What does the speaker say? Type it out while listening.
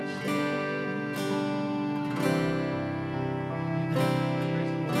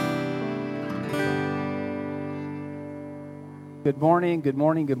Good morning, good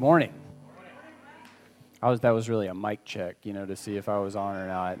morning, good morning. That was really a mic check, to see if I was on or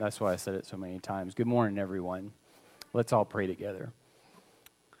not. That's why I said it so many times. Good morning, everyone. Let's all pray together.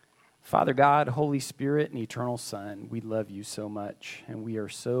 Father God, Holy Spirit, and Eternal Son, we love you so much, and we are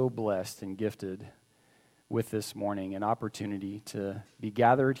so blessed and gifted with this morning, an opportunity to be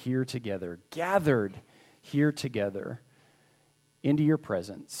gathered here together into your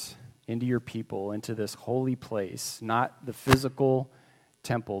presence, into your people, into this holy place, not the physical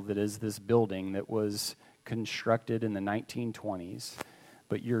temple that is this building that was constructed in the 1920s,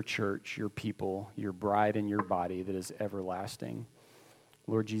 but your church, your people, your bride and your body that is everlasting.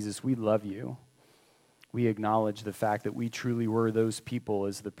 Lord Jesus, we love you. We acknowledge the fact that we truly were those people,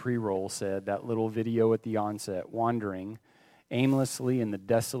 as the pre-roll said, that little video at the onset, wandering aimlessly in the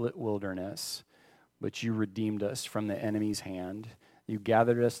desolate wilderness, but you redeemed us from the enemy's hand. You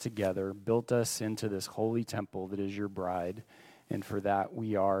gathered us together, built us into this holy temple that is your bride, and for that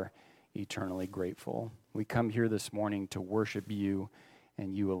we are eternally grateful. We come here this morning to worship you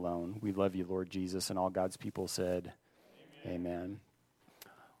and you alone. We love you, Lord Jesus, and all God's people said, Amen.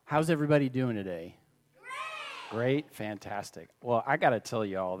 How's everybody doing today? Great, fantastic. Well, I got to tell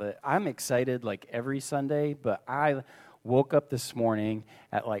y'all that I'm excited like every Sunday, but I woke up this morning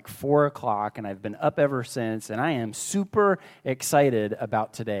at like 4 o'clock, and I've been up ever since, and I am super excited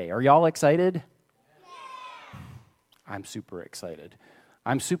about today. Are y'all excited? Yeah. I'm super excited.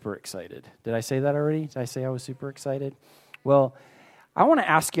 Did I say that already? Did I say I was super excited? Well, I want to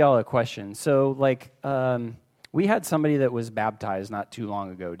ask y'all a question. So, we had somebody that was baptized not too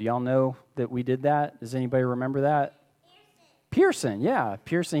long ago. Do y'all know that we did that? Does anybody remember that? Pearson, yeah.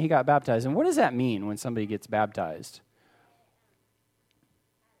 Pearson, he got baptized. And what does that mean when somebody gets baptized?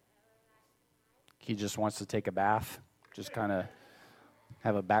 He just wants to take a bath, just kind of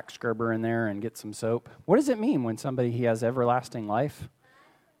have a back scrubber in there and get some soap. What does it mean when he has everlasting life?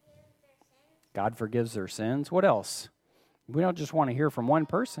 God forgives their sins. What else? We don't just want to hear from one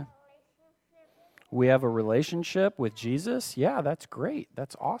person. We have a relationship with Jesus. Yeah, that's great.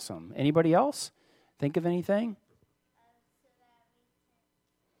 That's awesome. Anybody else think of anything?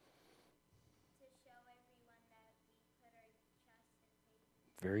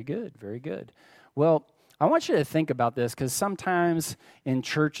 Very good, very good. Well, I want you to think about this, because sometimes in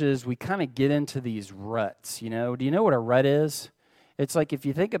churches we kind of get into these ruts, Do you know what a rut is? It's like if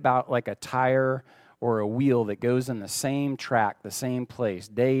you think about like a tire or a wheel that goes in the same track, the same place,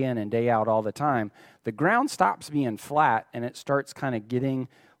 day in and day out all the time, the ground stops being flat and it starts kind of getting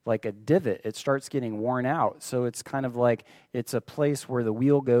like a divot. It starts getting worn out. So it's kind of like it's a place where the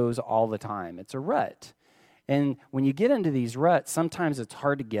wheel goes all the time. It's a rut. And when you get into these ruts, sometimes it's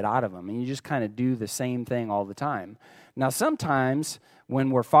hard to get out of them, and you just kind of do the same thing all the time. Now, sometimes when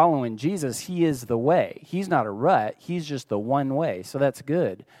we're following Jesus, he is the way. He's not a rut. He's just the one way, so that's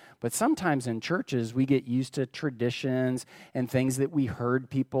good. But sometimes in churches, we get used to traditions and things that we heard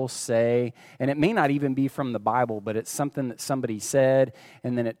people say, and it may not even be from the Bible, but it's something that somebody said,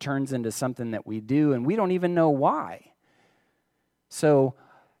 and then it turns into something that we do, and we don't even know why. So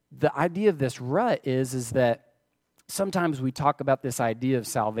the idea of this rut is that sometimes we talk about this idea of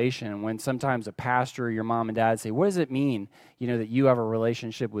salvation when sometimes a pastor or your mom and dad say, what does it mean, that you have a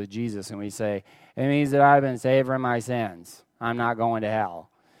relationship with Jesus? And we say, it means that I've been saved from my sins. I'm not going to hell.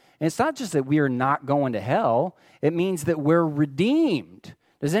 And it's not just that we are not going to hell. It means that we're redeemed.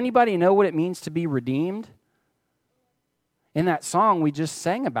 Does anybody know what it means to be redeemed? In that song, we just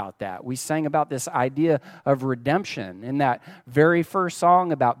sang about that. We sang about this idea of redemption. In that very first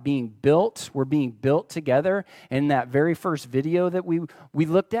song about being built, we're being built together. In that very first video that we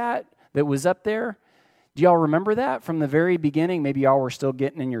looked at that was up there, do y'all remember that from the very beginning? Maybe y'all were still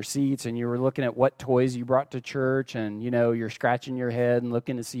getting in your seats and you were looking at what toys you brought to church, and you're scratching your head and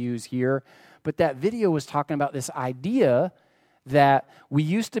looking to see who's here. But that video was talking about this idea that we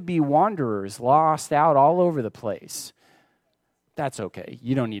used to be wanderers, lost out all over the place. That's okay.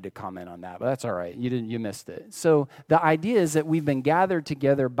 You don't need to comment on that, but that's all right. You missed it. So the idea is that we've been gathered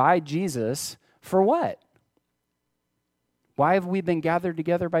together by Jesus for what? Why have we been gathered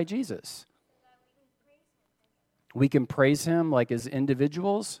together by Jesus? We can praise him like as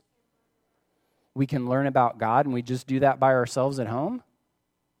individuals. We can learn about God, and we just do that by ourselves at home.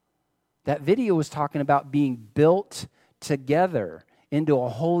 That video was talking about being built together into a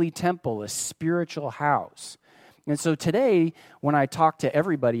holy temple, a spiritual house. And so today, when I talk to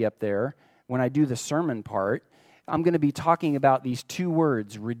everybody up there, when I do the sermon part, I'm going to be talking about these two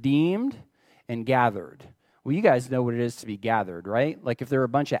words, redeemed and gathered. Well, you guys know what it is to be gathered, right? Like if there are a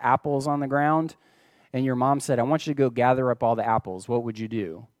bunch of apples on the ground and your mom said, I want you to go gather up all the apples, what would you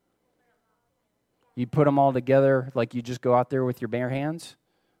do? You put them all together like you just go out there with your bare hands?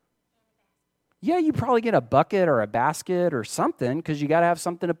 Yeah, you probably get a bucket or a basket or something because you got to have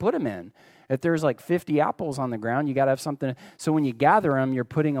something to put them in. If there's like 50 apples on the ground, you got to have something. So when you gather them, you're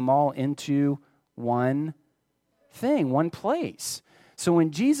putting them all into one thing, one place. So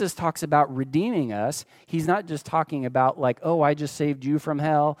when Jesus talks about redeeming us, he's not just talking about like, oh, I just saved you from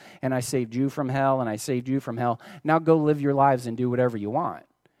hell, and I saved you from hell, and I saved you from hell. Now go live your lives and do whatever you want.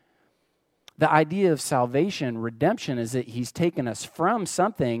 The idea of salvation, redemption, is that he's taken us from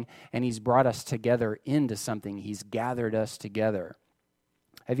something and he's brought us together into something. He's gathered us together.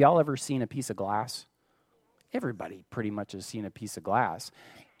 Have y'all ever seen a piece of glass? Everybody pretty much has seen a piece of glass.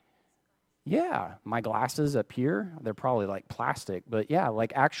 Yeah, my glasses up here, they're probably like plastic, but yeah,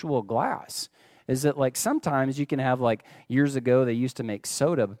 like actual glass. Is that like sometimes you can have like years ago they used to make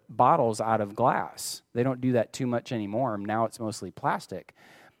soda bottles out of glass. They don't do that too much anymore. Now it's mostly plastic.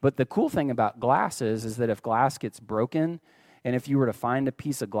 But the cool thing about glass is that if glass gets broken, and if you were to find a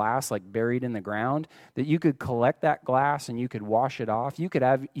piece of glass like buried in the ground, that you could collect that glass and you could wash it off. You could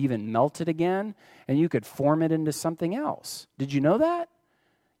have even melt it again, and you could form it into something else. Did you know that?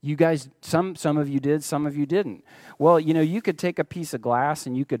 You guys, some of you did, some of you didn't. Well, you know, you could take a piece of glass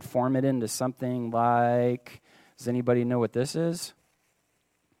and you could form it into something like, does anybody know what this is?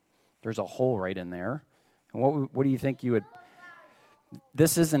 There's a hole right in there. And what do you think you would...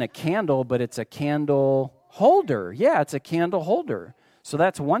 This isn't a candle, but it's a candle holder. Yeah, it's a candle holder. So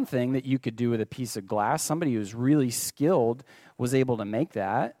that's one thing that you could do with a piece of glass. Somebody who's really skilled was able to make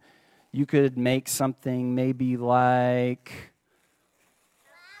that. You could make something maybe like...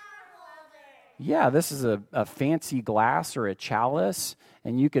 Yeah, this is a fancy glass or a chalice,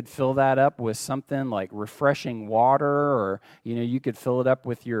 and you could fill that up with something like refreshing water, or, you know, you could fill it up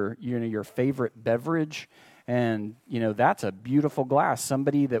with your favorite beverage. And, you know, that's a beautiful glass.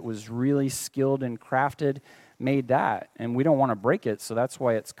 Somebody that was really skilled and crafted made that. And we don't want to break it, so that's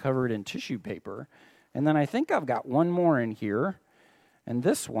why it's covered in tissue paper. And then I think I've got one more in here. And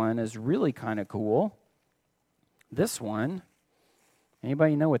this one is really kind of cool. This one,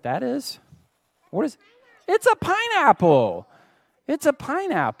 anybody know what that is? What is it? It's a pineapple. It's a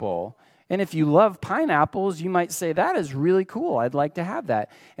pineapple. And if you love pineapples, you might say, that is really cool. I'd like to have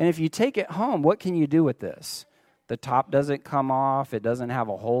that. And if you take it home, what can you do with this? The top doesn't come off. It doesn't have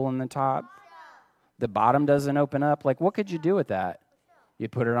a hole in the top. The bottom doesn't open up. Like, what could you do with that? You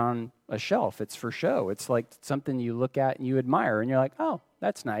put it on a shelf. It's for show. It's like something you look at and you admire. And you're like, oh,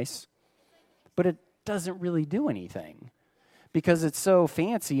 that's nice. But it doesn't really do anything. Because it's so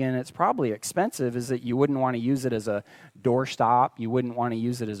fancy and it's probably expensive, is that you wouldn't want to use it as a doorstop. You wouldn't want to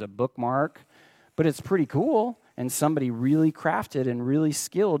use it as a bookmark. But it's pretty cool, and somebody really crafted and really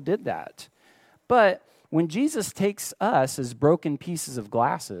skilled did that. But when Jesus takes us as broken pieces of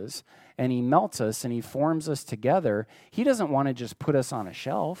glasses and he melts us and he forms us together, he doesn't want to just put us on a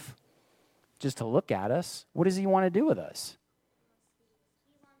shelf just to look at us. What does he want to do with us?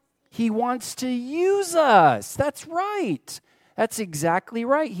 He wants to use us. That's right. That's exactly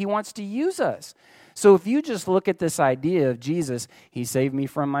right. He wants to use us. So if you just look at this idea of Jesus, he saved me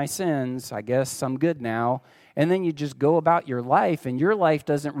from my sins, I guess I'm good now, and then you just go about your life, and your life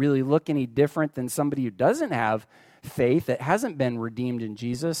doesn't really look any different than somebody who doesn't have faith, that hasn't been redeemed in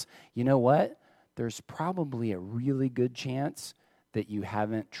Jesus, you know what? There's probably a really good chance that you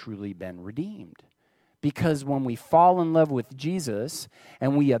haven't truly been redeemed. Because when we fall in love with Jesus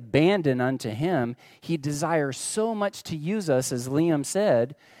and we abandon unto him, he desires so much to use us, as Liam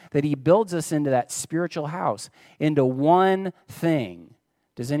said, that he builds us into that spiritual house, into one thing.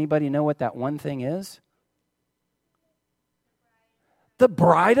 Does anybody know what that one thing is? The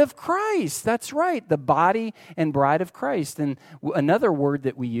bride of Christ. That's right, the body and bride of Christ. And another word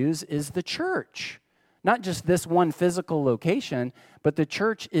that we use is the church. Not just this one physical location, but the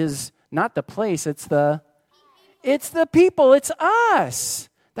church is not the place, it's the people, it's us.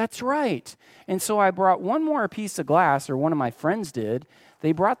 That's right. And so I brought one more piece of glass, or one of my friends did.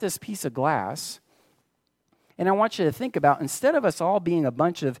 They brought this piece of glass, and I want you to think about, instead of us all being a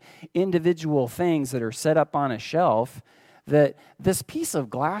bunch of individual things that are set up on a shelf, that this piece of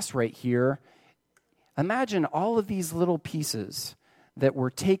glass right here, imagine all of these little pieces that were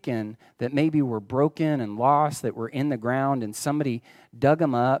taken, that maybe were broken and lost, that were in the ground, and somebody dug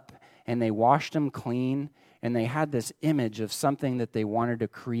them up, and they washed them clean, and they had this image of something that they wanted to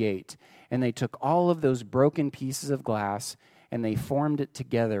create. And they took all of those broken pieces of glass, and they formed it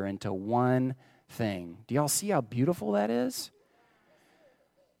together into one thing. Do y'all see how beautiful that is?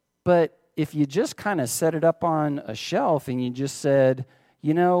 But if you just kind of set it up on a shelf and you just said,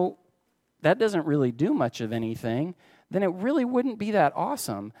 you know, that doesn't really do much of anything, then it really wouldn't be that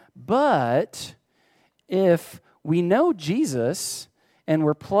awesome. But if we know Jesus and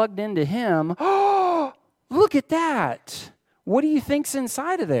we're plugged into him, oh, look at that. What do you think's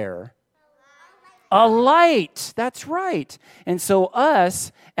inside of there? A light. That's right. And so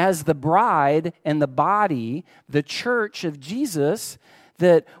us as the bride and the body, the church of Jesus,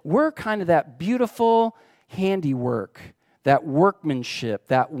 that we're kind of that beautiful handiwork, that workmanship,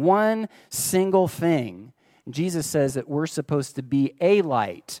 that one single thing. Jesus says that we're supposed to be a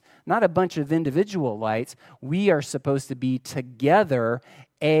light, not a bunch of individual lights. We are supposed to be together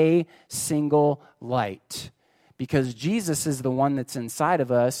a single light. Because Jesus is the one that's inside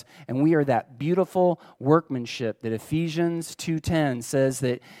of us, and we are that beautiful workmanship that Ephesians 2:10 says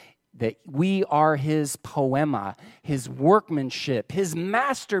that we are his poema, his workmanship, his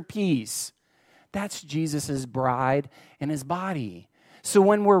masterpiece. That's Jesus' bride and his body. So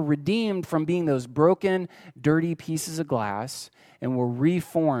when we're redeemed from being those broken, dirty pieces of glass, and we're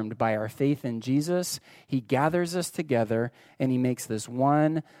reformed by our faith in Jesus, he gathers us together, and he makes this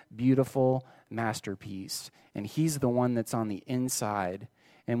one beautiful masterpiece. And he's the one that's on the inside.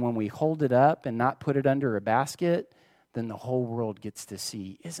 And when we hold it up and not put it under a basket, then the whole world gets to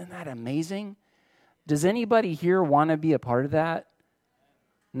see. Isn't that amazing? Does anybody here want to be a part of that?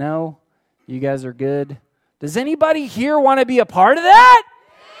 No? You guys are good? Does anybody here want to be a part of that?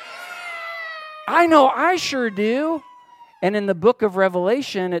 I know I sure do. And in the book of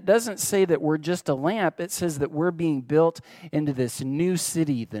Revelation, it doesn't say that we're just a lamp. It says that we're being built into this new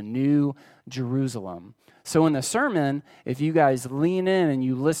city, the new Jerusalem. So in the sermon, if you guys lean in and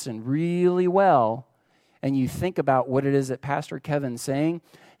you listen really well, and you think about what it is that Pastor Kevin's saying,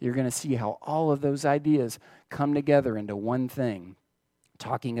 you're going to see how all of those ideas come together into one thing,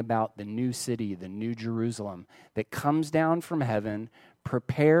 talking about the new city, the new Jerusalem, that comes down from heaven,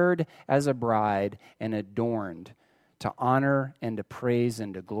 prepared as a bride and adorned to honor and to praise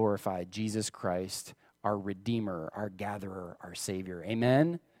and to glorify Jesus Christ, our Redeemer, our Gatherer, our Savior.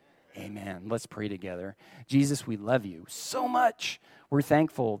 Amen? Amen. Let's pray together. Jesus, we love you so much. We're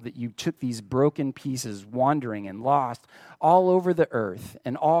thankful that you took these broken pieces, wandering and lost all over the earth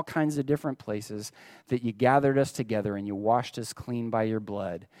and all kinds of different places, that you gathered us together and you washed us clean by your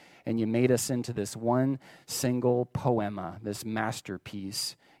blood, and you made us into this one single poema, this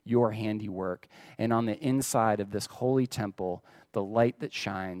masterpiece, your handiwork. And on the inside of this holy temple, the light that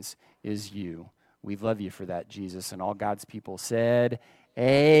shines is you. We love you for that, Jesus. And all God's people said,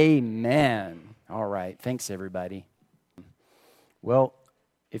 amen. All right. Thanks, everybody. Well,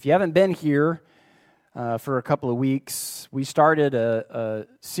 if you haven't been here for a couple of weeks, we started a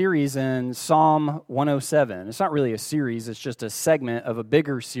series in Psalm 107. It's not really a series. It's just a segment of a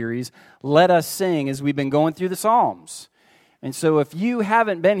bigger series, Let Us Sing, as we've been going through the Psalms. And so if you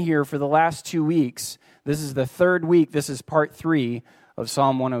haven't been here for the last 2 weeks, this is the third week. This is part 3 of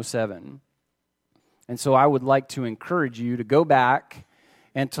Psalm 107. And so I would like to encourage you to go back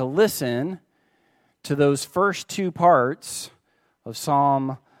and to listen to those first 2 parts of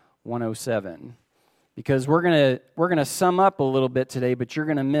Psalm 107. Because we're gonna sum up a little bit today, but you're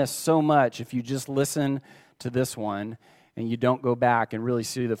going to miss so much if you just listen to this one and you don't go back and really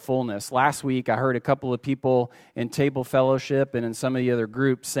see the fullness. Last week, I heard a couple of people in Table Fellowship and in some of the other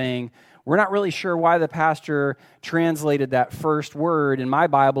groups saying, we're not really sure why the pastor translated that first word. In my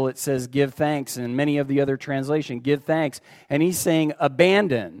Bible, it says give thanks, and in many of the other translations, give thanks. And he's saying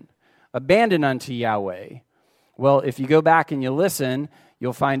abandon unto Yahweh. Well, if you go back and you listen,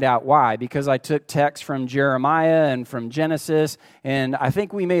 you'll find out why. Because I took text from Jeremiah and from Genesis, and I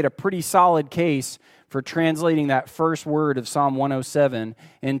think we made a pretty solid case for translating that first word of Psalm 107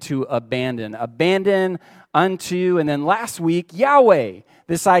 into abandon. Abandon unto, and then last week, Yahweh.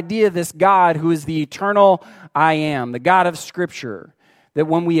 This idea, this God who is the eternal I am, the God of Scripture. That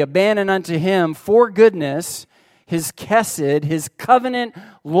when we abandon unto him for goodness, his kesed, his covenant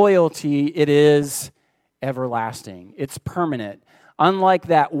loyalty, it is everlasting. It's permanent. Unlike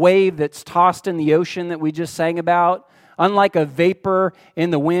that wave that's tossed in the ocean that we just sang about, unlike a vapor in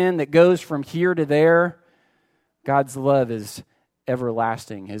the wind that goes from here to there, God's love is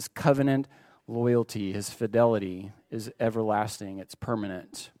everlasting. His covenant loyalty, his fidelity is everlasting. It's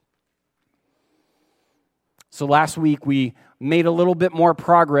permanent. So last week we made a little bit more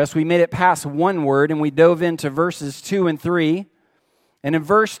progress. We made it past one word and we dove into verses 2 and 3. And in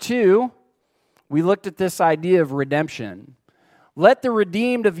verse 2, we looked at this idea of redemption. Let the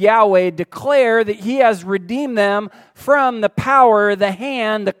redeemed of Yahweh declare that he has redeemed them from the power, the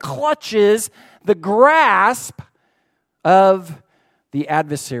hand, the clutches, the grasp of the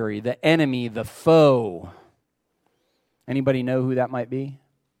adversary, the enemy, the foe. Anybody know who that might be?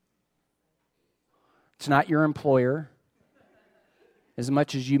 It's not your employer, as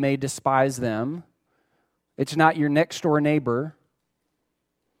much as you may despise them. It's not your next door neighbor.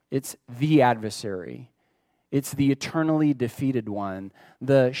 It's the adversary. It's the eternally defeated one,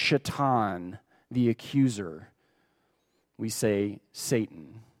 the Shaitan, the accuser. We say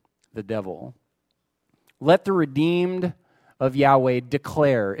Satan, the devil. Let the redeemed of Yahweh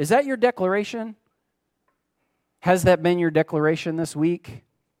declare. Is that your declaration? Has that been your declaration this week?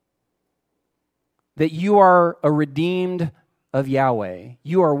 That you are a redeemed of Yahweh.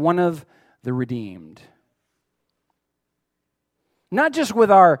 You are one of the redeemed. Not just with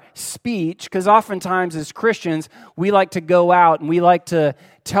our speech, because oftentimes as Christians, we like to go out and we like to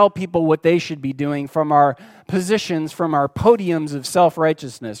tell people what they should be doing from our positions, from our podiums of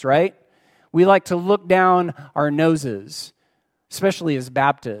self-righteousness, right? We like to look down our noses, especially as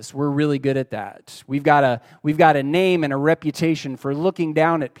Baptists. We're really good at that. We've got a name and a reputation for looking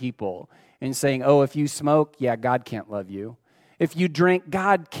down at people and saying, oh, if you smoke, yeah, God can't love you. If you drink,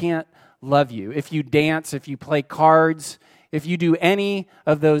 God can't love you. If you dance, if you play cards, if you do any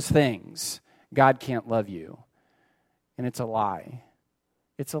of those things, God can't love you. And it's a lie.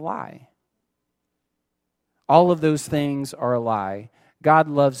 It's a lie. All of those things are a lie. God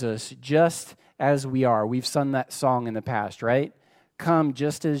loves us just as we are. We've sung that song in the past, right? Come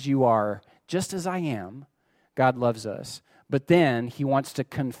just as you are, just as I am. God loves us. But then He wants to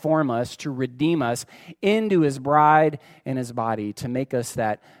conform us, to redeem us into His bride and His body, to make us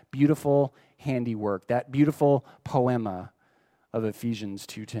that beautiful handiwork, that beautiful poema of Ephesians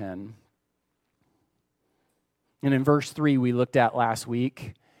 2:10. And in verse 3 we looked at last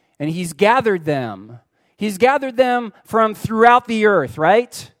week, and He's gathered them. He's gathered them from throughout the earth,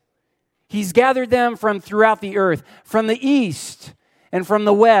 right? He's gathered them from throughout the earth, from the east and from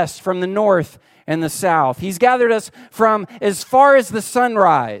the west, from the north and the south. He's gathered us from as far as the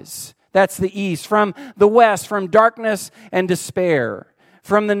sunrise, that's the east, from the west, from darkness and despair,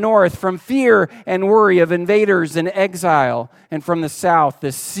 from the north, from fear and worry of invaders and exile, and from the south,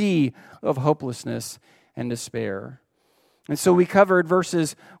 the sea of hopelessness and despair. And so we covered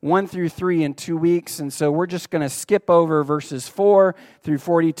verses 1 through 3 in 2 weeks, and so we're just going to skip over verses 4 through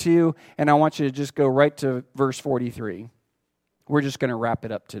 42, and I want you to just go right to verse 43. We're just going to wrap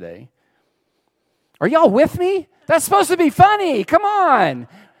it up today. Are y'all with me? That's supposed to be funny. Come on.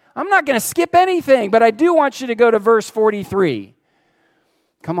 I'm not going to skip anything, but I do want you to go to verse 43.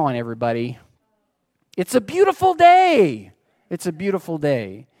 Come on, everybody. It's a beautiful day. It's a beautiful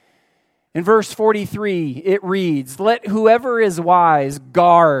day. In verse 43, it reads, let whoever is wise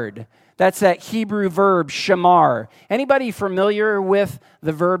guard. That's that Hebrew verb, shamar. Anybody familiar with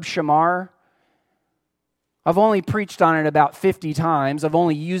the verb shamar? I've only preached on it about 50 times. I've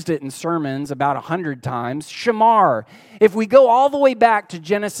only used it in sermons about 100 times. Shamar. If we go all the way back to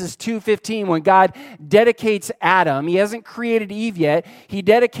Genesis 2:15, when God dedicates Adam, He hasn't created Eve yet. He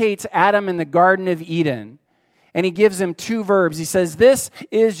dedicates Adam in the Garden of Eden. And He gives him 2 verbs. He says, this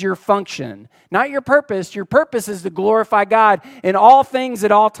is your function, not your purpose. Your purpose is to glorify God in all things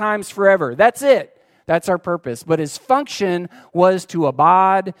at all times forever. That's it. That's our purpose. But his function was to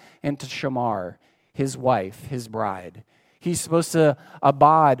abad and to shamar, his wife, his bride. He's supposed to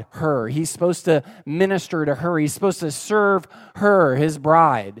abad her. He's supposed to minister to her. He's supposed to serve her, his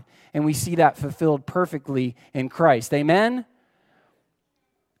bride. And we see that fulfilled perfectly in Christ. Amen?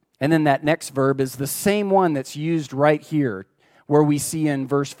 And then that next verb is the same one that's used right here, where we see in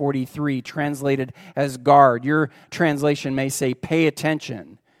verse 43, translated as guard. Your translation may say pay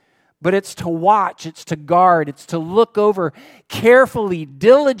attention. But it's to watch, it's to guard, it's to look over carefully,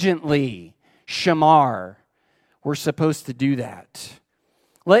 diligently. Shamar. We're supposed to do that.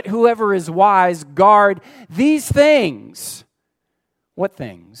 Let whoever is wise guard these things. What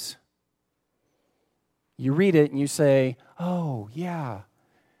things? You read it and you say, oh, yeah.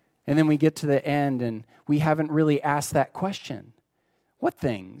 And then we get to the end and we haven't really asked that question. What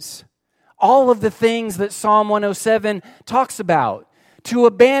things? All of the things that Psalm 107 talks about. To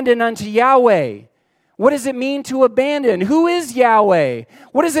abandon unto Yahweh. What does it mean to abandon? Who is Yahweh?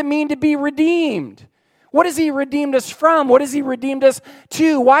 What does it mean to be redeemed? What has He redeemed us from? What has He redeemed us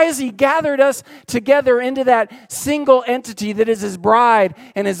to? Why has He gathered us together into that single entity that is His bride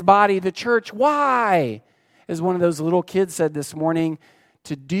and His body, the church? Why? As one of those little kids said this morning,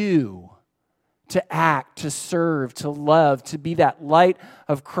 to do, to act, to serve, to love, to be that light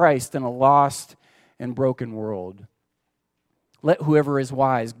of Christ in a lost and broken world. Let whoever is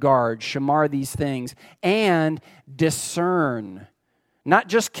wise guard, shamar these things, and discern. Not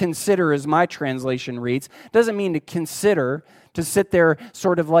just consider, as my translation reads. Doesn't mean to consider, to sit there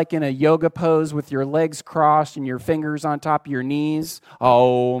sort of like in a yoga pose with your legs crossed and your fingers on top of your knees.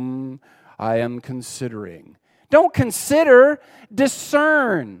 I am considering. Don't consider,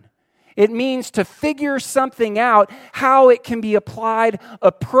 discern. It means to figure something out, how it can be applied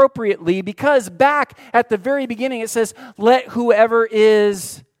appropriately, because back at the very beginning it says,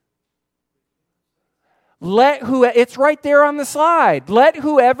 it's right there on the slide. Let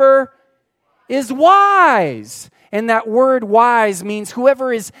whoever is wise. And that word wise means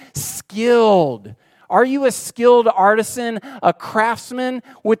whoever is skilled. Are you a skilled artisan, a craftsman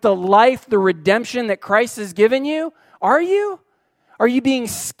with the life, the redemption that Christ has given you? Are you? Are you being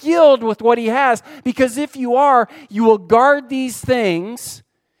skilled with what He has? Because if you are, you will guard these things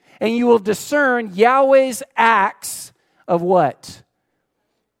and you will discern Yahweh's acts of what?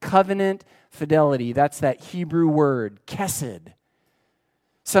 Covenant fidelity. That's that Hebrew word, kesed.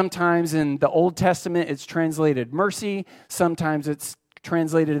 Sometimes in the Old Testament it's translated mercy. Sometimes it's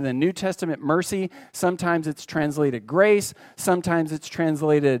translated in the New Testament mercy. Sometimes it's translated grace. Sometimes it's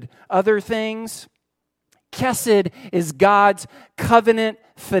translated other things. Kesed is God's covenant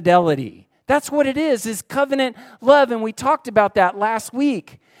fidelity. That's what it is covenant love. And we talked about that last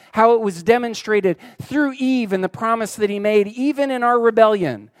week, how it was demonstrated through Eve and the promise that He made, even in our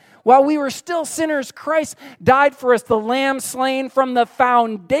rebellion. While we were still sinners, Christ died for us, the Lamb slain from the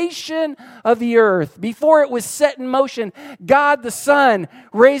foundation of the earth. Before it was set in motion, God the Son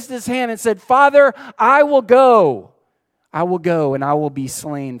raised His hand and said, Father, I will go, and I will be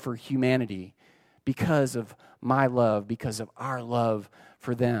slain for humanity because of my love, because of our love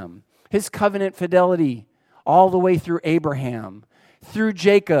for them. His covenant fidelity all the way through Abraham, through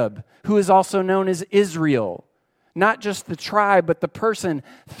Jacob, who is also known as Israel. Not just the tribe, but the person,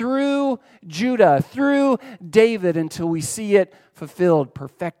 through Judah, through David, until we see it fulfilled,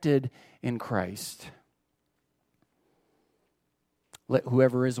 perfected in Christ. Let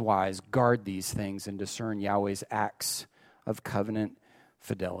whoever is wise guard these things and discern Yahweh's acts of covenant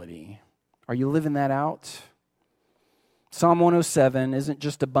fidelity. Are you living that out? Psalm 107 isn't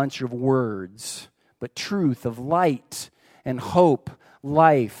just a bunch of words, but truth of light and hope,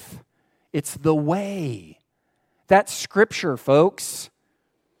 life. It's the way. That's Scripture, folks.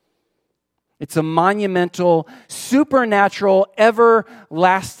 It's a monumental, supernatural,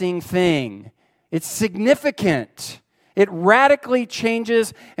 everlasting thing. It's significant. It radically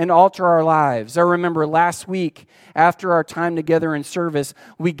changes and alters our lives. I remember last week, after our time together in service,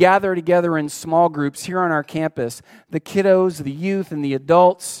 we gathered together in small groups here on our campus, the kiddos, the youth, and the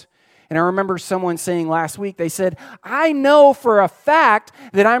adults. And I remember someone saying last week, they said, I know for a fact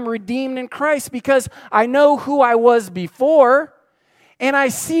that I'm redeemed in Christ because I know who I was before, and I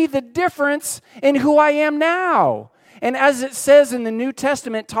see the difference in who I am now. And as it says in the New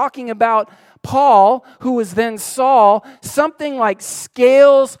Testament, talking about Paul, who was then Saul, something like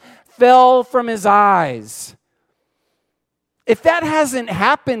scales fell from his eyes. If that hasn't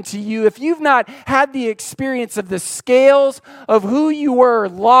happened to you, if you've not had the experience of the scales of who you were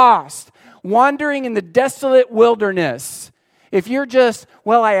lost, wandering in the desolate wilderness, if you're just,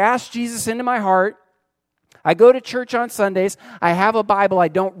 well, I asked Jesus into my heart, I go to church on Sundays, I have a Bible, I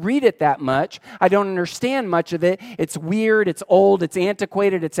don't read it that much, I don't understand much of it, it's weird, it's old, it's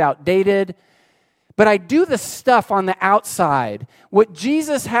antiquated, it's outdated, but I do the stuff on the outside. What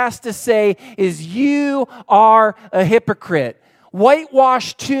Jesus has to say is, you are a hypocrite.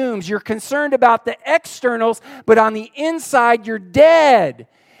 Whitewashed tombs, you're concerned about the externals, but on the inside, you're dead.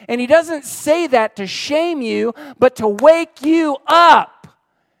 And He doesn't say that to shame you, but to wake you up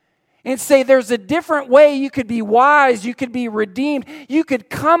and say, there's a different way you could be wise, you could be redeemed, you could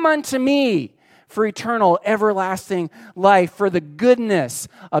come unto me for eternal, everlasting life, for the goodness,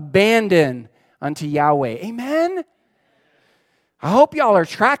 abandon unto Yahweh. Amen? I hope y'all are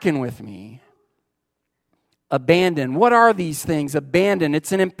tracking with me. Abandon. What are these things? Abandon.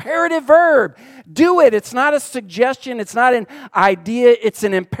 It's an imperative verb. Do it. It's not a suggestion. It's not an idea. It's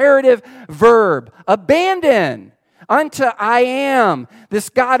an imperative verb. Abandon unto I am, this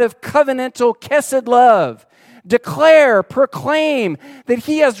God of covenantal kesed love. Declare, proclaim that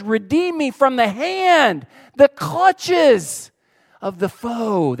He has redeemed me from the hand, the clutches of the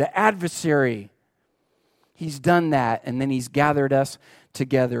foe, the adversary. He's done that, and then He's gathered us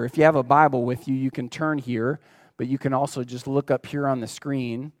together. If you have a Bible with you, you can turn here, but you can also just look up here on the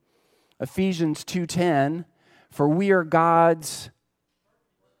screen. Ephesians 2:10, for we are God's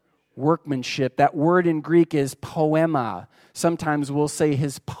workmanship. That word in Greek is poema. Sometimes we'll say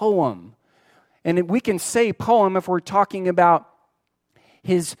His poem. And we can say poem if we're talking about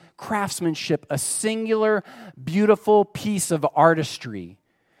His craftsmanship, a singular, beautiful piece of artistry.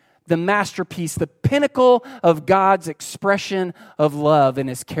 The masterpiece, the pinnacle of God's expression of love and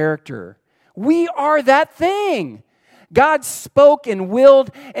His character. We are that thing. God spoke and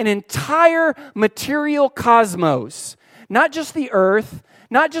willed an entire material cosmos. not just the earth,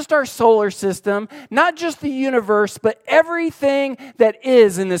 not just our solar system, not just the universe, but everything that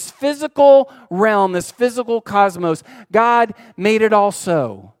is in this physical realm, this physical cosmos. God made it all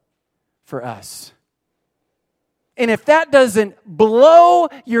so for us. And if that doesn't blow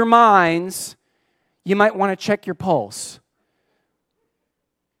your minds, you might want to check your pulse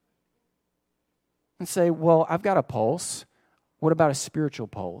and say, well, I've got a pulse. What about a spiritual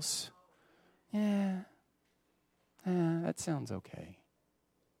pulse? Yeah, that sounds okay.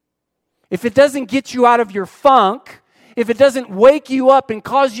 If it doesn't get you out of your funk, if it doesn't wake you up and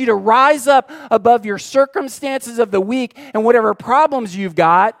cause you to rise up above your circumstances of the week and whatever problems you've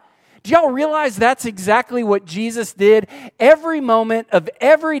got, do y'all realize that's exactly what Jesus did? Every moment of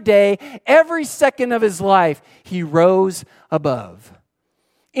every day, every second of his life, he rose above.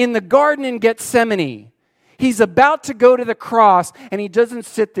 In the garden in Gethsemane, he's about to go to the cross, and he doesn't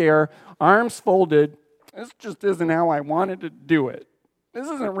sit there, arms folded. This just isn't how I wanted to do it. This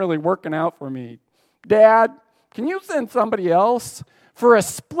isn't really working out for me. Dad, can you send somebody else? For a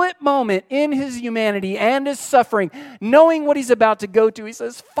split moment in his humanity and his suffering, knowing what he's about to go to, he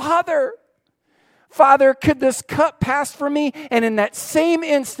says, Father, could this cup pass from me? And in that same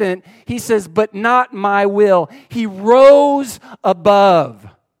instant, he says, but not my will. He rose above.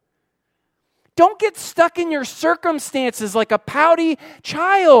 Don't get stuck in your circumstances like a pouty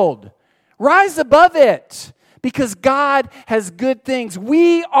child. Rise above it. Because God has good things.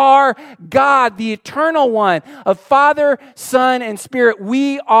 We are God, the eternal one of Father, Son, and Spirit.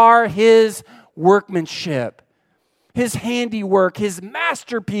 We are his workmanship, his handiwork, his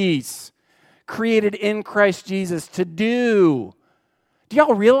masterpiece, created in Christ Jesus to do. Do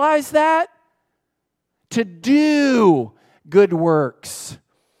y'all realize that? To do good works.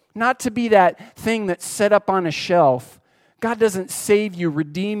 Not to be that thing that's set up on a shelf. God doesn't save you,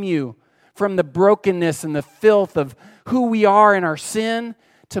 redeem you from the brokenness and the filth of who we are in our sin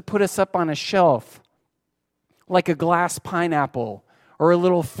to put us up on a shelf like a glass pineapple or a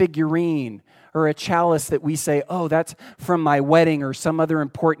little figurine or a chalice that we say, oh, that's from my wedding or some other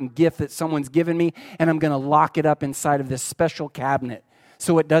important gift that someone's given me, and I'm going to lock it up inside of this special cabinet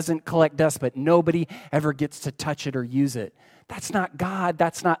so it doesn't collect dust, but nobody ever gets to touch it or use it. That's not God.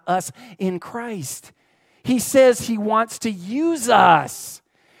 That's not us in Christ. He says he wants to use us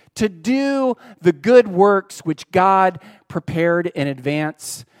to do the good works which God prepared in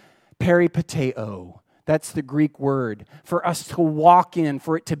advance, peripateo. That's the Greek word, for us to walk in,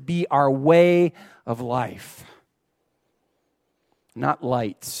 for it to be our way of life. Not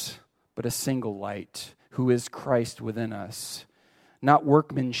lights, but a single light, who is Christ within us. Not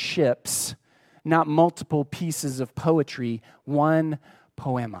workmanships, not multiple pieces of poetry, one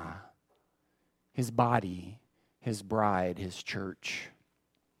poema. His body, his bride, his church.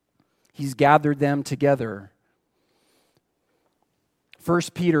 He's gathered them together. 1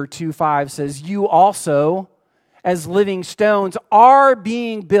 Peter 2:5 says, you also, as living stones, are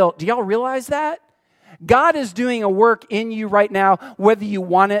being built. Do y'all realize that? God is doing a work in you right now, whether you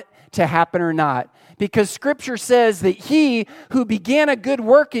want it to happen or not. Because Scripture says that he who began a good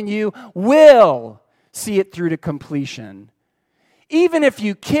work in you will see it through to completion. Even if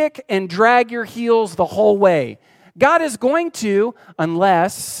you kick and drag your heels the whole way, God is going to,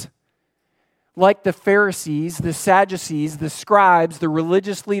 unless, like the Pharisees, the Sadducees, the scribes, the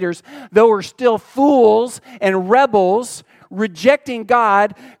religious leaders, though we're still fools and rebels, rejecting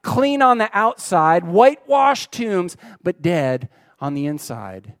God, clean on the outside, whitewashed tombs, but dead on the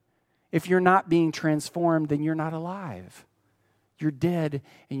inside. If you're not being transformed, then you're not alive. You're dead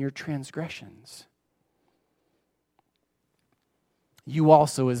in your transgressions. You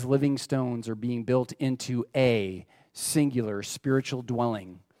also, as living stones, are being built into a singular spiritual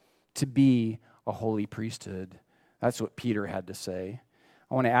dwelling to be a holy priesthood. That's what Peter had to say.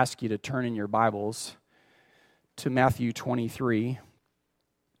 I want to ask you to turn in your Bibles to Matthew 23.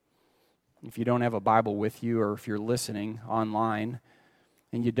 If you don't have a Bible with you, or if you're listening online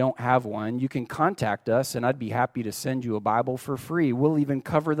and you don't have one, you can contact us and I'd be happy to send you a Bible for free. We'll even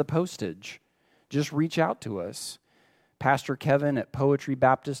cover the postage. Just reach out to us. Pastor Kevin at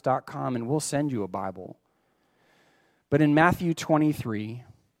poetrybaptist.com, and we'll send you a Bible. But in Matthew 23,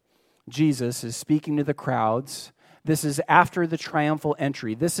 Jesus is speaking to the crowds. This is after the triumphal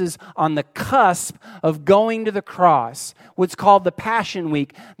entry. This is on the cusp of going to the cross, what's called the Passion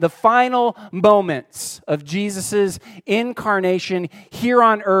Week, the final moments of Jesus' incarnation here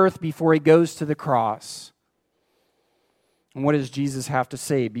on earth before he goes to the cross. And what does Jesus have to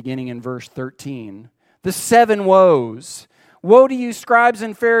say, beginning in verse 13? The 7 woes. Woe to you, scribes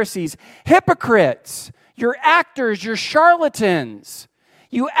and Pharisees, hypocrites! You're actors, you're charlatans.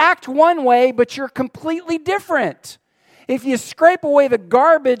 You act one way, but you're completely different. if you scrape away the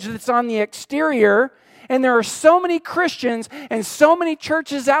garbage that's on the exterior, and there are so many Christians and so many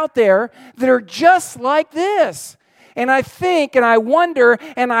churches out there that are just like this. And I think and I wonder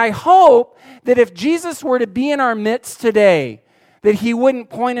and I hope that if Jesus were to be in our midst today, that he wouldn't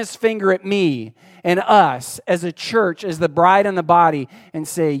point his finger at me and us as a church, as the bride and the body, and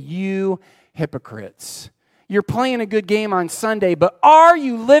say, you hypocrites. You're playing a good game on Sunday, but are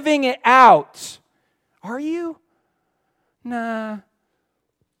you living it out? Are you? Nah.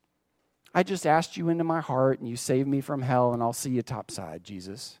 I just asked you into my heart and you saved me from hell and I'll see you topside,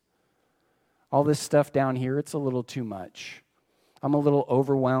 Jesus. All this stuff down here, it's a little too much. I'm a little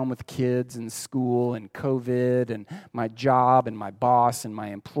overwhelmed with kids and school and COVID and my job and my boss and my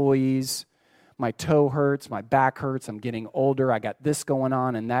employees. My toe hurts, my back hurts, I'm getting older, I got this going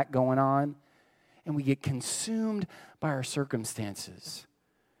on and that going on. And we get consumed by our circumstances.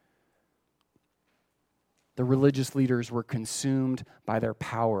 The religious leaders were consumed by their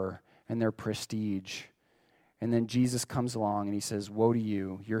power and their prestige. And then Jesus comes along and he says, woe to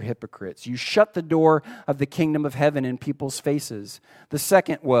you, you're hypocrites. You shut the door of the kingdom of heaven in people's faces. The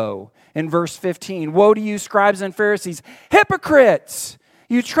second woe, in verse 15, woe to you, scribes and Pharisees, hypocrites!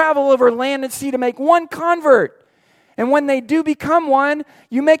 You travel over land and sea to make one convert. And when they do become one,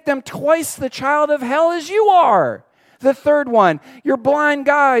 you make them twice the child of hell as you are. The third one, you're blind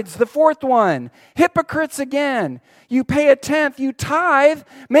guides. The fourth one, hypocrites again. You pay a tenth, you tithe.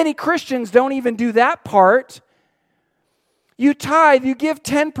 Many Christians don't even do that part. You tithe, you give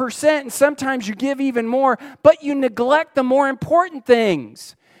 10%, and sometimes you give even more, but you neglect the more important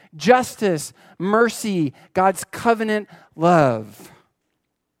things. Justice, mercy, God's covenant love.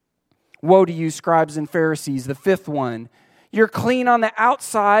 Woe to you, scribes and Pharisees, the fifth one. You're clean on the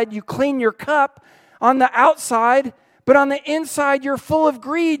outside, you clean your cup on the outside, but on the inside you're full of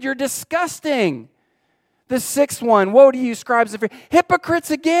greed, you're disgusting. The sixth one, woe to you, scribes and Pharisees, hypocrites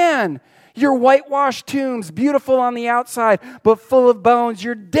again. You're whitewashed tombs, beautiful on the outside, but full of bones.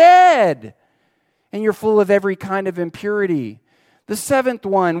 You're dead, and you're full of every kind of impurity. The seventh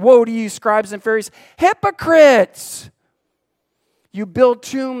one, woe to you, scribes and Pharisees, hypocrites! You build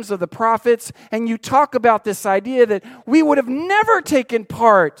tombs of the prophets, and you talk about this idea that we would have never taken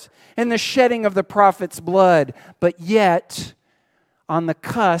part in the shedding of the prophets' blood, but yet, on the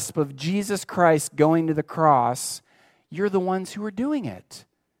cusp of Jesus Christ going to the cross, you're the ones who are doing it.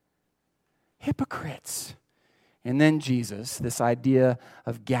 Hypocrites. And then Jesus, this idea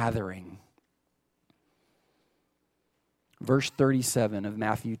of gathering. Verse 37 of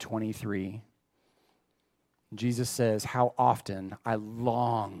Matthew 23. Jesus says, how often I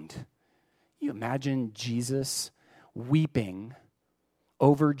longed. You imagine Jesus weeping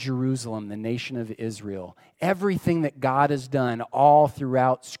over Jerusalem, the nation of Israel. Everything that God has done all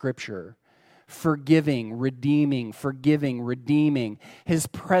throughout Scripture. Forgiving, redeeming, His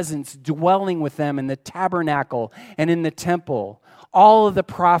presence dwelling with them in the tabernacle and in the temple. All of the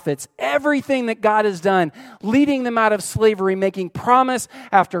prophets, everything that God has done, leading them out of slavery, making promise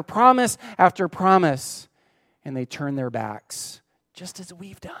after promise after promise. And they turn their backs, just as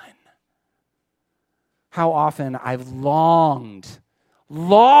we've done. How often I've longed,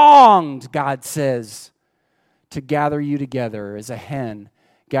 God says, to gather you together as a hen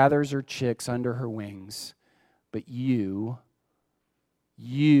gathers her chicks under her wings, but you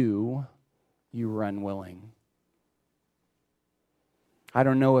were unwilling. I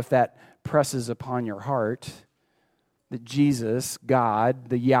don't know if that presses upon your heart that Jesus, God,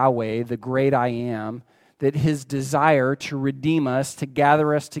 the Yahweh, the great I am, that his desire to redeem us, to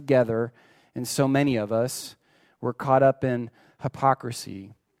gather us together, and so many of us were caught up in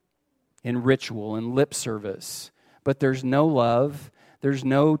hypocrisy, in ritual, in lip service. But there's no love, there's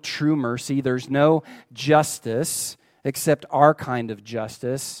no true mercy, there's no justice except our kind of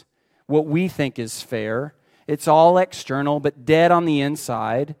justice, what we think is fair. It's all external, but dead on the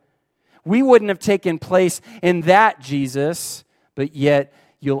inside. We wouldn't have taken place in that, Jesus, but yet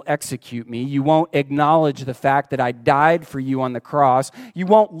you'll execute me. You won't acknowledge the fact that I died for you on the cross. You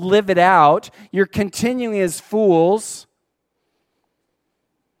won't live it out. You're continuing as fools.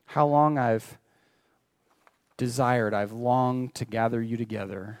 How long I've longed to gather you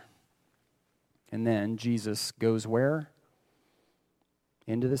together. And then Jesus goes where?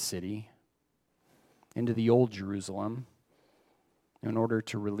 Into the city, into the old Jerusalem, in order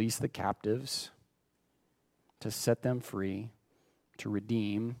to release the captives, to set them free, to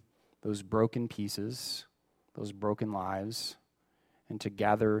redeem those broken pieces, those broken lives, and to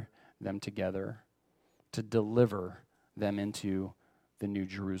gather them together, to deliver them into the New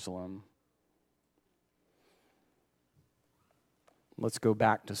Jerusalem. Let's go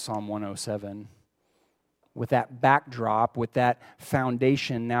back to Psalm 107. with that backdrop, with that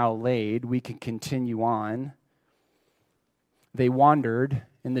foundation now laid, we can continue on. They wandered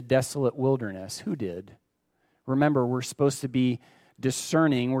in the desolate wilderness. Who did? Remember, we're supposed to be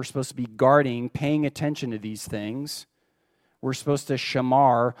discerning, we're supposed to be guarding, paying attention to these things. We're supposed to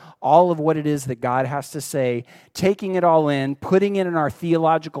shamar all of what it is that God has to say, taking it all in, putting it in our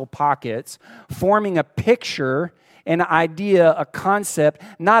theological pockets, forming a picture, an idea, a concept,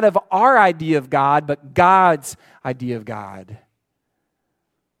 not of our idea of God, but God's idea of God.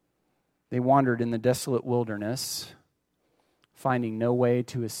 They wandered in the desolate wilderness, finding no way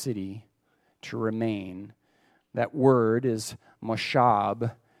to a city to remain. That word is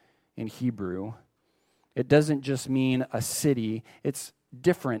moshab in Hebrew. It doesn't just mean a city. It's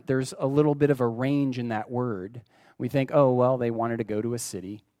different. There's a little bit of a range in that word. We think, oh, well, they wanted to go to a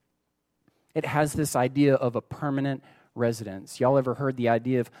city. It has this idea of a permanent residence. Y'all ever heard the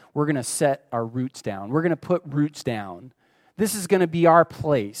idea of we're going to set our roots down? We're going to put roots down. This is going to be our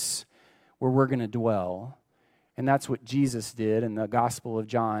place where we're going to dwell. And that's what Jesus did in the Gospel of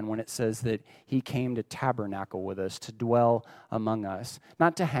John when it says that he came to tabernacle with us, to dwell among us,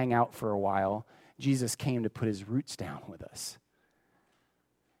 not to hang out for a while. Jesus came to put his roots down with us.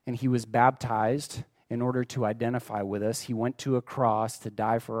 And he was baptized in order to identify with us. He went to a cross to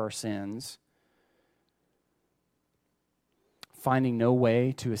die for our sins. Finding no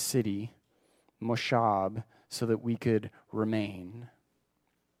way to a city, moshab, so that we could remain.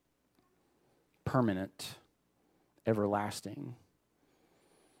 Permanent, everlasting.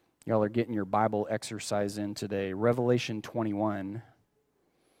 Y'all are getting your Bible exercise in today. Revelation 21.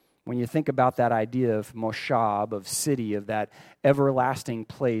 When you think about that idea of moshab, of city, of that everlasting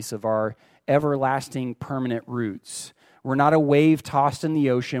place, of our everlasting permanent roots. We're not a wave tossed in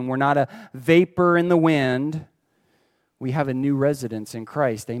the ocean. We're not a vapor in the wind. We have a new residence in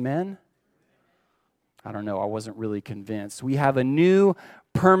Christ. Amen? I don't know. I wasn't really convinced. We have a new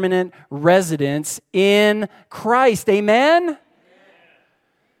permanent residence in Christ. Amen?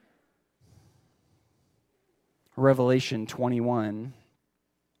 Revelation 21.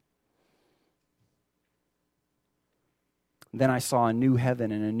 Then I saw a new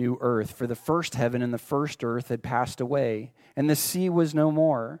heaven and a new earth, for the first heaven and the first earth had passed away, and the sea was no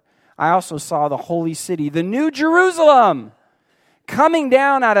more. I also saw the holy city, the new Jerusalem, coming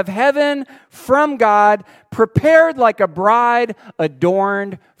down out of heaven from God, prepared like a bride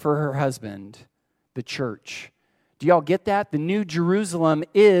adorned for her husband, the church. Do y'all get that? The new Jerusalem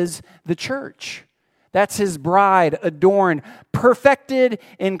is the church. That's his bride, adorned, perfected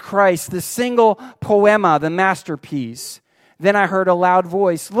in Christ, the single poema, the masterpiece. Then I heard a loud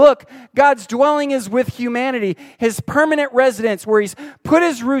voice, look, God's dwelling is with humanity, his permanent residence where he's put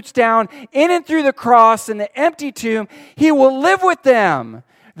his roots down in and through the cross and the empty tomb. He will live with them.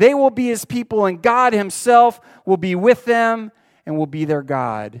 They will be his people, and God himself will be with them and will be their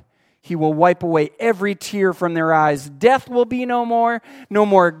God. He will wipe away every tear from their eyes. Death will be no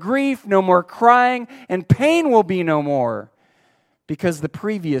more grief, no more crying, and pain will be no more. Because the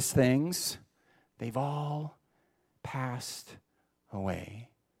previous things, they've all passed away.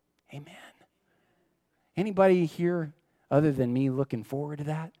 Amen. Anybody here other than me looking forward to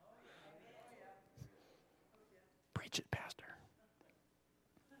that? Preach it, Pastor.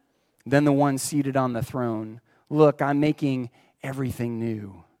 Then the one seated on the throne, look, I'm making everything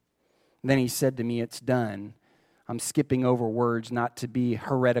new. Then he said to me, it's done. I'm skipping over words not to be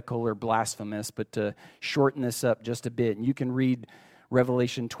heretical or blasphemous, but to shorten this up just a bit. And you can read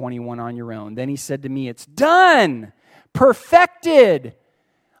Revelation 21 on your own. Then he said to me, it's done, perfected.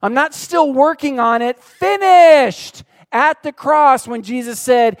 I'm not still working on it, finished. At the cross when Jesus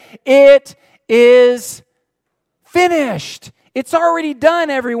said, it is finished. It's already done,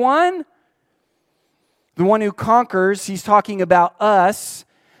 everyone. The one who conquers, he's talking about us.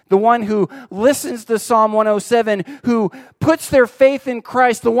 The one who listens to Psalm 107, who puts their faith in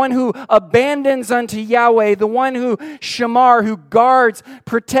Christ, the one who abandons unto Yahweh, the one who shamar, who guards,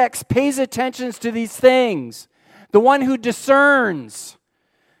 protects, pays attention to these things, the one who discerns,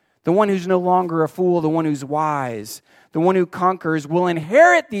 the one who's no longer a fool, the one who's wise, the one who conquers will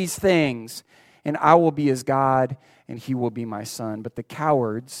inherit these things, and I will be his God, and he will be my son. But the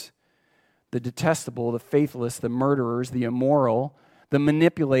cowards, the detestable, the faithless, the murderers, the immoral, the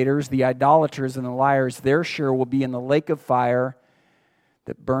manipulators, the idolaters, and the liars, their share will be in the lake of fire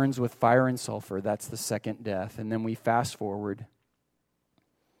that burns with fire and sulfur. That's the second death. And then we fast forward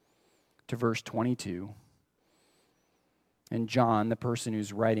to verse 22. And John, the person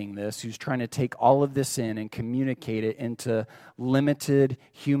who's writing this, who's trying to take all of this in and communicate it into limited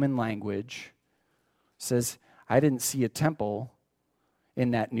human language, says, I didn't see a temple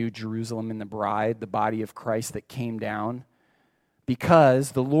in that New Jerusalem, in the bride, the body of Christ that came down.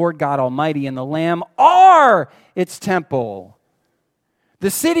 Because the Lord God Almighty and the Lamb are its temple. The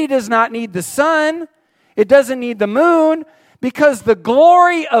city does not need the sun. It doesn't need the moon, because the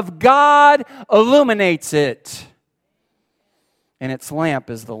glory of God illuminates it. And its lamp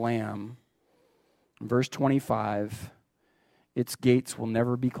is the Lamb. Verse 25, its gates will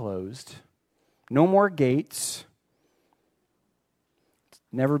never be closed. No more gates.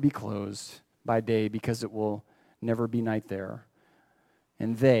 Never be closed by day, because it will never be night there.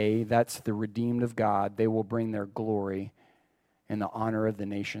 And they, that's the redeemed of God, they will bring their glory and the honor of the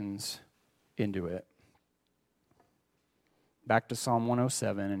nations into it. Back to Psalm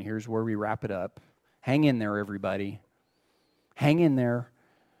 107, and here's where we wrap it up. Hang in there, everybody. Hang in there.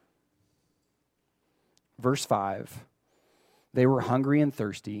 Verse 5, they were hungry and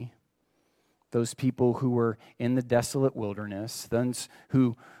thirsty, those people who were in the desolate wilderness, those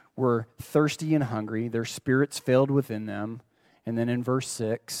who were thirsty and hungry, their spirits failed within them. And then in verse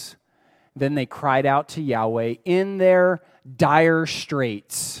 6, then they cried out to Yahweh in their dire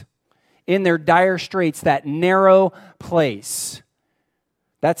straits. In their dire straits, that narrow place.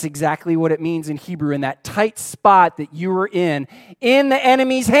 That's exactly what it means in Hebrew, in that tight spot that you were in the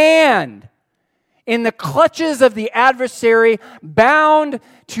enemy's hand, in the clutches of the adversary, bound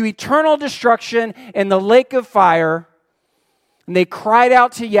to eternal destruction in the lake of fire. And they cried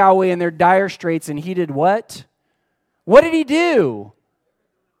out to Yahweh in their dire straits, and he did what? What did he do?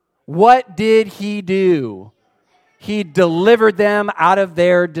 What did he do? He delivered them out of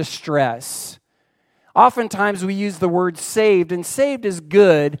their distress. Oftentimes we use the word saved, and saved is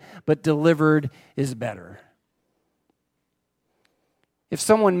good, but delivered is better. If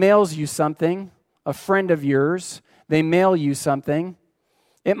someone mails you something, a friend of yours, they mail you something,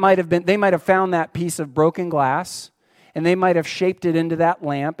 they might have found that piece of broken glass, and they might have shaped it into that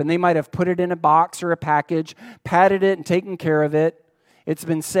lamp, and they might have put it in a box or a package, padded it and taken care of it. It's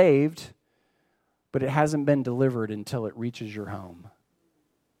been saved, but it hasn't been delivered until it reaches your home.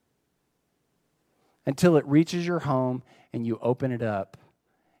 Until it reaches your home and you open it up,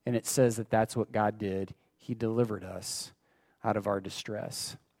 and it says that that's what God did. He delivered us out of our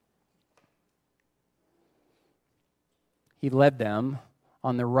distress. He led them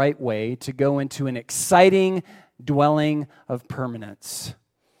on the right way to go into an exciting dwelling of permanence.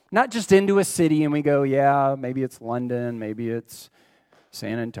 Not just into a city and we go, yeah, maybe it's London, maybe it's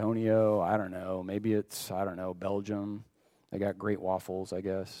San Antonio, I don't know. Maybe it's, Belgium. They got great waffles, I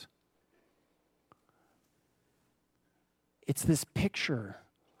guess. It's this picture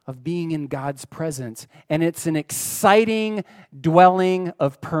of being in God's presence, and it's an exciting dwelling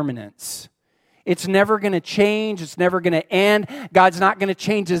of permanence. It's never going to change. It's never going to end. God's not going to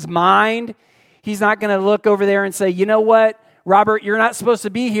change his mind. He's not going to look over there and say, you know what, Robert, you're not supposed to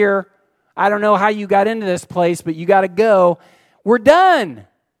be here. I don't know how you got into this place, but you got to go. We're done.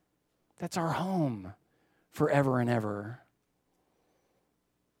 That's our home forever and ever.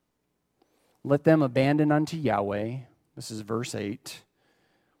 Let them abandon unto Yahweh. This is verse 8.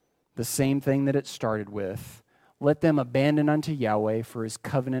 The same thing that it started with. Let them abandon unto Yahweh for his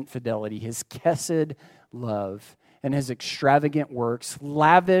covenant fidelity, his chesed love, and his extravagant works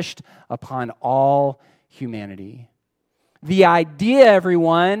lavished upon all humanity. The idea,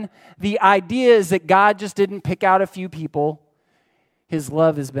 everyone, the idea is that God just didn't pick out a few people. His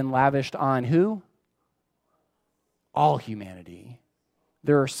love has been lavished on who? All humanity.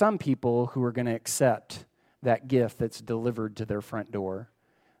 There are some people who are going to accept that gift that's delivered to their front door.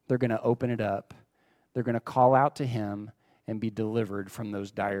 They're going to open it up. They're going to call out to him and be delivered from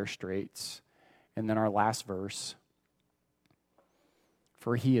those dire straits. And then our last verse.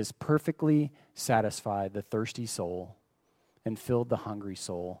 For he has perfectly satisfied the thirsty soul and filled the hungry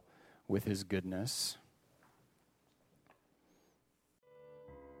soul with his goodness.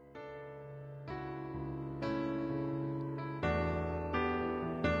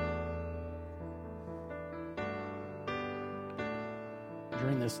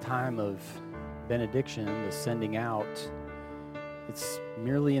 During this time of benediction, the sending out, it's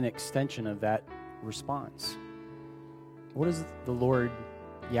merely an extension of that response. What is the Lord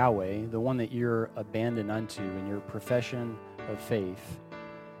Yahweh, the one that you're abandoned unto in your profession of faith,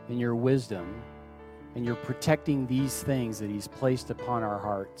 in your wisdom, and you're protecting these things that he's placed upon our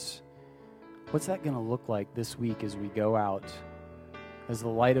hearts? What's that going to look like this week as we go out as the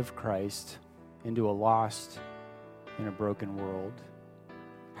light of Christ into a lost and a broken world?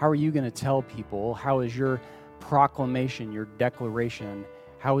 How are you going to tell people? How is your proclamation, your declaration,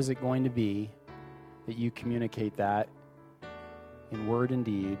 how is it going to be that you communicate that in word and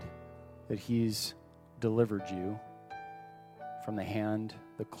deed, that he's delivered you from the hand,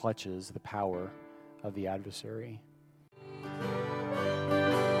 the clutches, the power of the adversary.